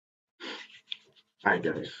Hi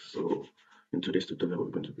guys, so in today's tutorial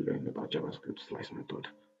we're going to be learning about JavaScript slice method.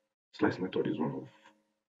 Slice method is one of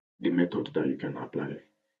the methods that you can apply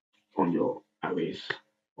on your arrays,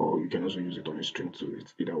 or you can also use it on a string too.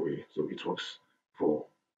 It's either way. So it works for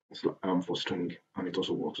for string, and it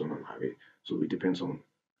also works on an array. So it depends on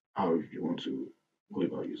how you want to go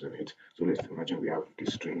about using it. So let's imagine we have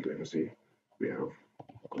this string. Let me say we have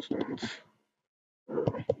constant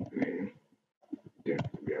name. Then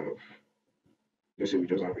we have, let's say we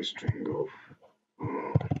just have a string of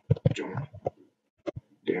John.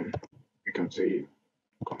 Then we can say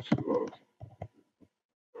console log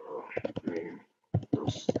name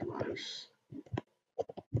dot slice.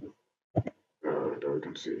 Then we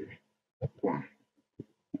can say one.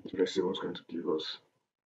 So let's see what's going to give us.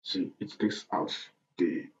 See, it takes out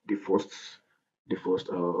the first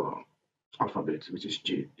alphabet, which is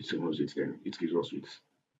J. It removes it, then it gives us with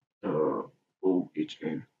uh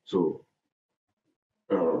OHN. So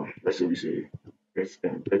let's say we say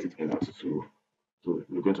let it end at two. So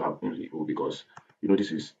we're going to have only O because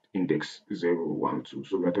this is index 0, 1, 2.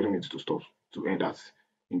 So we're telling it to stop to end at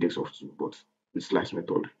index of 2. But with slice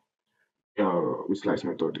method, it's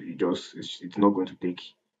not going to take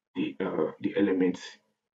the element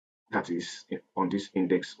that is on this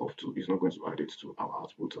index of 2. It's not going to add it to our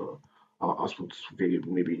output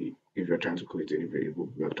variable. Maybe if you're trying to create any variable,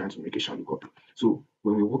 we are trying to make a shallow copy. So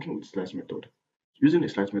when we're working with slice method, using a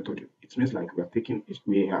slice method, it means like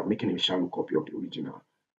we are making a shallow copy of the original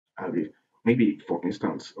array. Maybe for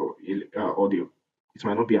instance, or it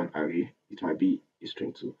might not be an array, it might be a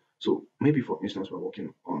string too. So maybe for instance, we're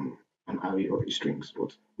working on an array or a strings,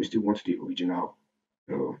 but we still want the original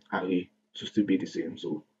array to still be the same.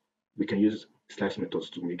 So we can use slice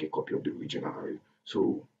methods to make a copy of the original array.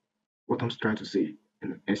 So what I'm trying to say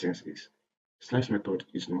in essence is slice method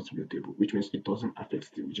is not mutable, which means it doesn't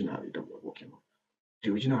affect the original array that we're working on. The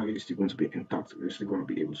original array is still going to be intact. We're still going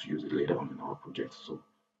to be able to use it later on in our project. So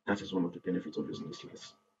that is one of the benefits of using the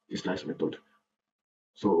slice method.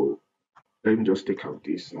 So let me just take out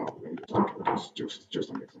this now. Let me just take out this just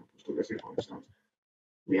an example. So let's say for instance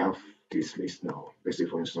we have this list now. Let's say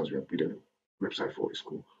for instance we are building a website for a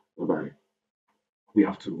school whereby we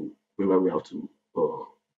have to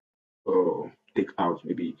take out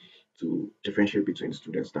maybe to differentiate between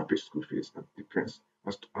students that pay school fees and difference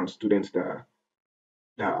and students that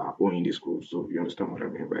are owning the school. So you understand what I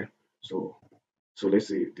mean, right? So let's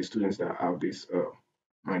say the students that have this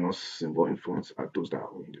minus symbol in front are those that are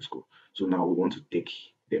owning the school. So now we want to take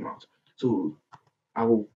them out. So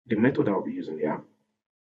the method I'll be using here, I'm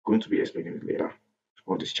going to be explaining it later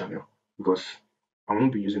on this channel because I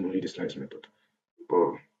won't be using only the slice method,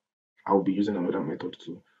 but I'll be using another method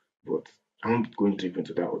too. But I won't go deep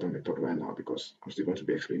into that other method right now because I'm still going to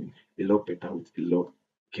be explaining a lot better with a lot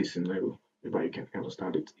case scenario whereby you can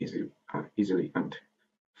understand it easily and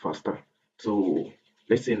faster. So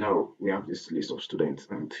let's say now we have this list of students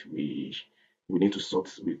and we need to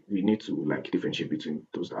we need to like differentiate between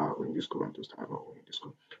those that are in this school and those that are not in this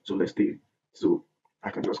school. So let's say so I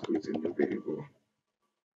can just create a new variable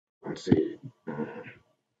and say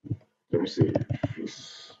let me say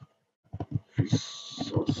fees fees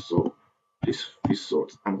sort. So this fees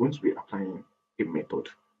sort, I'm going to be applying a method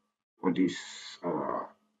on this uh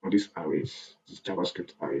on this arrays, this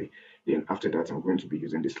JavaScript array. Then after that, I'm going to be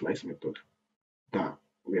using the slice method that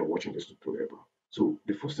we are watching this tutorial about. So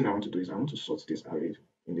the first thing I want to do is I want to sort this array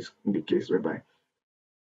in the case whereby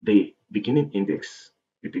the beginning index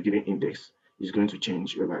is going to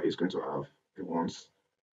change, whereby it's going to have the ones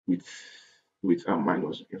with a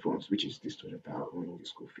minus in front, which is the student that are owning the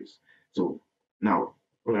school fees. So now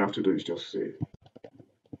all I have to do is just say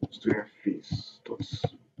student fees dot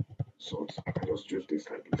sort. I can just choose this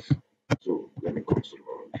like this. So let me console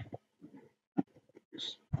log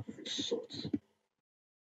this fees sort.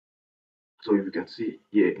 So if you can see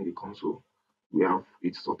here in the console, we have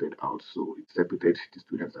it sorted out. So it separated the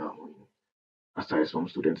students that are owing, aside some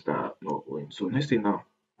students that are not owing. So next thing now,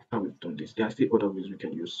 after we've done this, there are still other ways we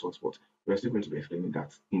can use sort, but we're still going to be explaining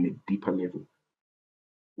that in a deeper level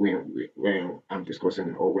when I'm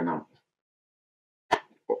discussing or when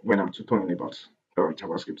I'm tutoring about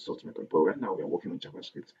JavaScript sort method. But right now we are working on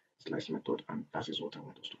JavaScript slice method, and that is what I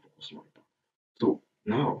want us to focus on. So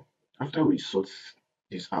now, after we sort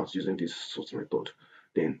this out using this sort method,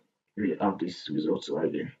 then we have this result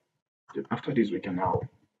right here. Then after this, we can now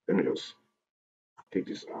let me just take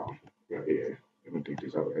this out right here. Let me take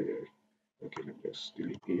this out right here. Okay, let me just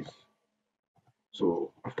delete this.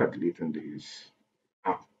 So after deleting this,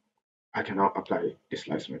 now I can now apply the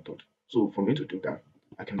slice method. So for me to do that,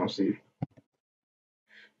 I can now say,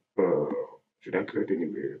 uh, should I create any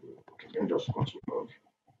variable? Okay, Let me just console log.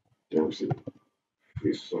 Then we say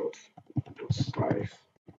result dot slice.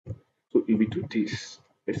 So if we do this,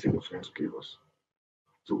 let's see what's going to give us.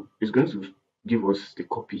 So it's going to give us the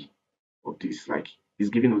copy of this. Like it's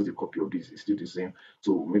giving us the copy of this. It's still the same.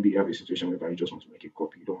 So maybe you have a situation where you just want to make a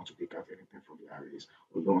copy. You don't want to take out anything from the arrays,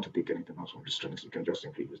 or you don't want to take anything out from the strings. You can just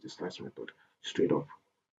simply use the slice method straight up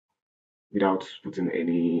without putting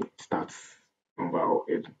any stats number or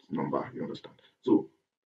end number. You understand? So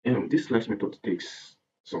this slice method takes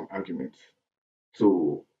some arguments.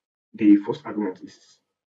 So the first argument is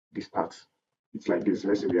the start. It's like this.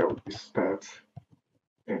 Let's say we have the start,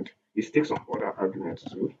 and it takes some other arguments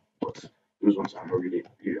too, but those ones are not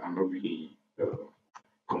really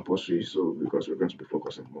compulsory. So because we're going to be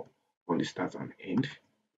focusing more on the start and end.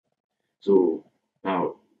 So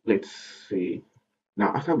now let's say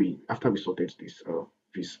now after we sorted this out,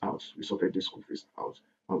 we sorted this school fees out,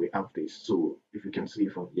 and we have this. So if you can see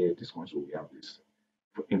from here, this one, so we have this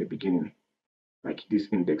in the beginning, like this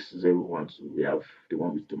index 0, 1, 2, we have the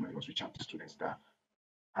one with the minus, which are the students that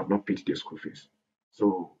have not paid their school fees.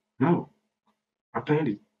 So now applying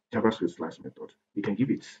the JavaScript slice method, you can give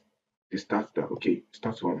it the start that okay,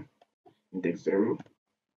 start from index 0,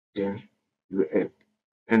 then you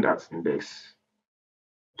end at index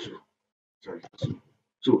 2. Sorry, 2.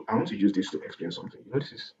 So I want to use this to explain something. You know,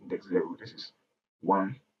 this is index 0, this is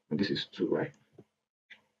 1, and this is 2, right?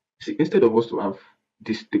 See, instead of us to have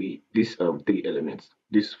these three elements,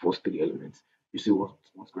 these first three elements, you see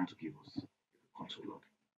what's going to give us console log.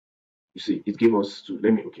 You see, it gave us to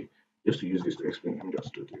let me okay, just to use this to explain, let me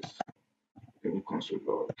just do this. Let me console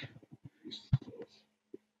log this.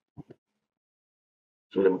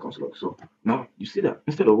 So let me console log. So now you see that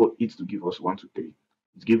instead of what it to give us 1, 2, 3,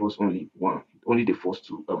 it gave us only the first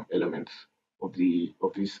two elements of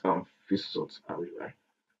this first sort array, right?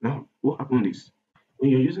 Now what happened is when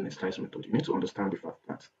you're using a slice method, you need to understand the fact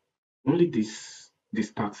that only this the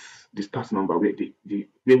start number where we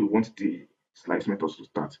want the slice methods to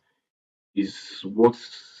start is what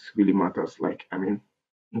really matters. Like I mean,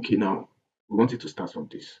 okay, now we want it to start from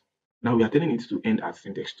this. Now we are telling it to end at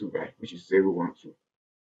index 2, right? Which is 0, 1, 2.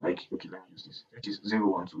 Like, okay, let me use this. Which is 0,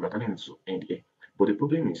 1, 2. We are telling it to end here. But the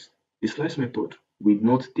problem is the slice method will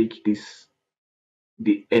not take this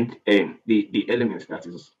the end the elements that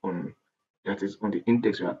is on the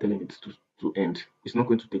index we are telling it to end. It's not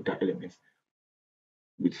going to take that element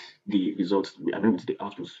with the results, I mean, with the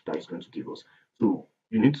output that it's going to give us. So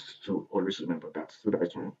you need to always remember that so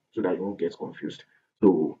that you won't get confused.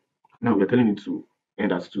 So now we're telling it to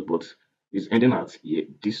end at 2, but it's ending at yeah,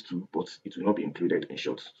 these 2, but it will not be included in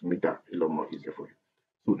short to make that a lot more easier for you.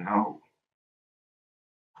 So now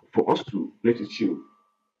for us to let it show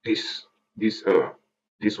this this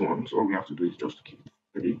this one, so all we have to do is just to keep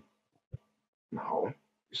it 3 now.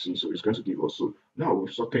 You see, so it's going to give us so now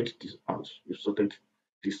we've sorted this out. We've sorted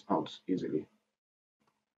this out easily.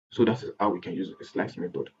 So that is how we can use a slice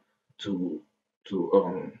method to to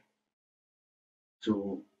um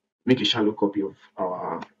to make a shallow copy of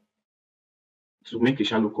our to make a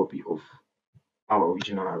shallow copy of our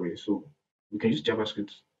original array. So we can use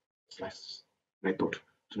JavaScript slice method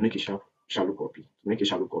to make a shallow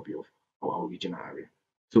copy of our original array.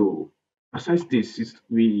 So aside this,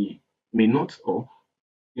 we may not, or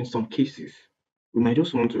in some cases, we might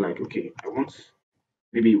just want to like, okay, I want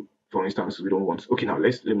maybe for instance we don't want okay now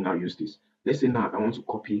let me now use this. Let's say now I want to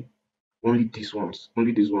copy only these ones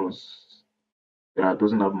that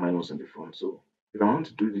doesn't have minus in the front. So if I want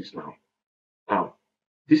to do this now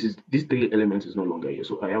this three elements is no longer here.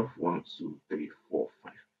 So I have 1, 2, 3, 4,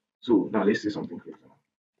 5. So now let's say something crazy now.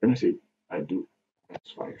 Let me say I do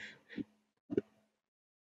 -5.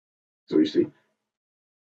 So you see,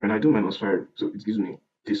 when I do -5, so it gives me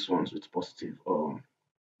this ones with positive for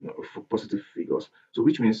positive figures. So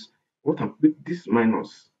which means what I'm with this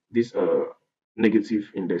minus this negative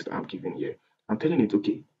index that I'm giving here, I'm telling it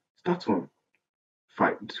okay, start from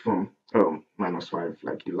 5 from -5,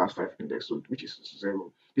 like the last 5 index, so which is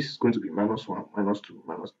 0. This is going to be -1, -2,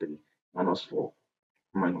 -3, -4,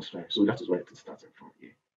 -5. So that is why it is starting from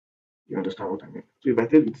here. You understand what I mean? So if I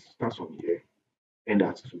tell it starts from here and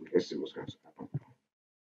that's 2, let's see what's going to happen.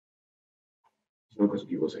 It's not going to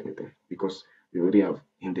give us anything because we already have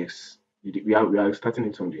index. We are starting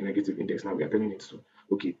it from the negative index. Now we are telling it to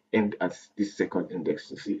okay end at this second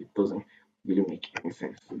index. You see, it doesn't really make any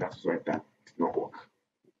sense. So that's why that did not work.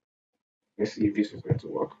 Let's see if this is going to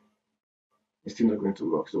work. It's still not going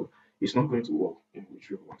to work. So it's not going to work in which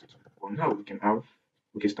we want it to. But now we can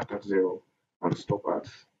start at 0 and stop at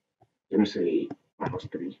let me say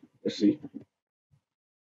 -3. Let's see.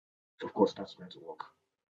 Of course that's going to work.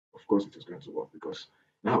 Of course it is going to work because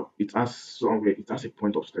now it has somewhere, it has a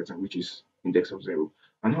point of starting, which is index of 0.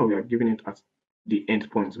 And now we are giving it at the end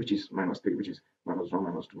point, which is minus 3, which is minus 1,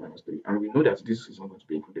 minus 2, minus 3. And we know that this is not going to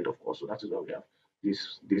be included, of course. So that is why we have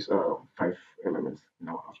these five elements in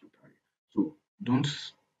our output array. So don't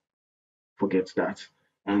forget that.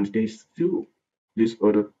 And there's still this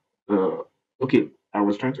other, uh, okay, I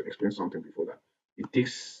was trying to explain something before that. It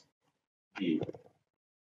takes the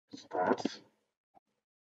start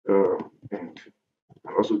and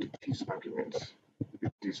also these arguments.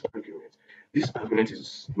 These arguments. This argument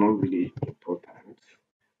is not really important,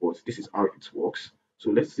 but this is how it works.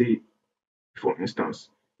 So let's say, for instance,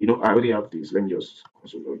 I already have this. Let me just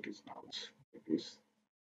consolidate this out like this.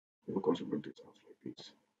 Let me consolidate this out like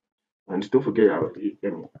this. And don't forget, I already,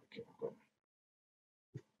 let me, okay,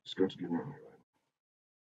 it's going to give me a right.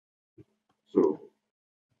 So,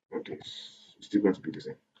 okay, it's still going to be the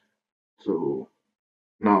same. So,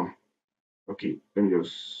 now, okay, let me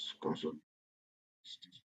just consolidate this.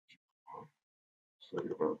 Sorry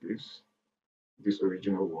about this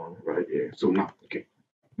original one right here. So now, okay,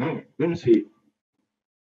 now let me say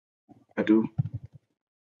I do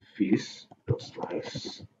fees dot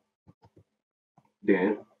slice.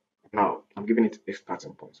 Then now I'm giving it a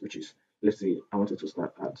starting point, which is, let's say I wanted to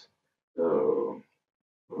start at uh,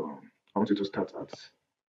 I wanted to start at,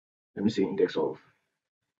 let me say, index of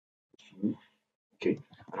 2, okay,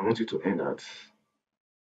 and I want it to end at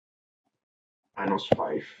minus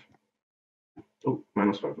 5. Oh,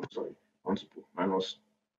 minus 5, no, sorry. I want to put minus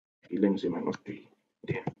 3, let me say minus 3.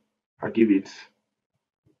 Then I give it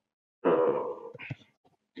uh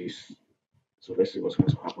this. So let's see what's going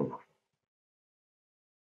to happen now.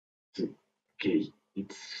 So, okay,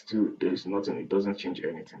 it's still, there's nothing, it doesn't change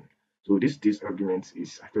anything. So this argument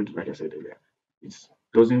is, I told you, like I said earlier, it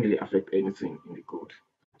doesn't really affect anything in the code.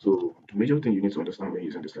 So the major thing you need to understand when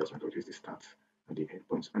using the slice method is the start and the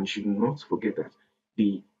endpoints. And you should not forget that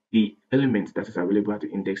the element that is available at the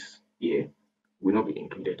index here will not be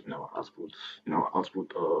included in our output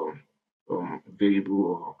variable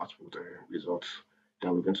or output results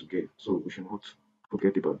that we're going to get. So we should not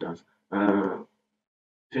forget about that.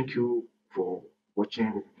 Thank you for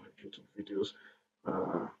watching my YouTube videos.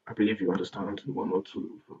 I believe you understand one or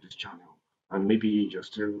two from this channel, and maybe you're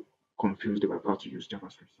still confused about how to use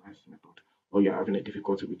JavaScript slice method, or you're having a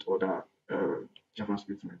difficulty with other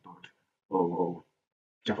JavaScript method, or or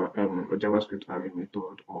JavaScript array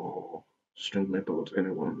method, or string method.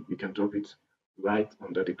 Anyone, you can drop it right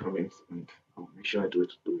under the comments, and I'll make sure I do a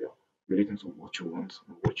tutorial relating to what you want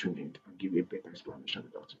and what you need, and give you a better explanation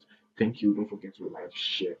about it. Thank you. Don't forget to like,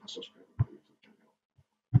 share, and subscribe to my YouTube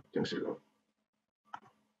channel. Thanks a lot.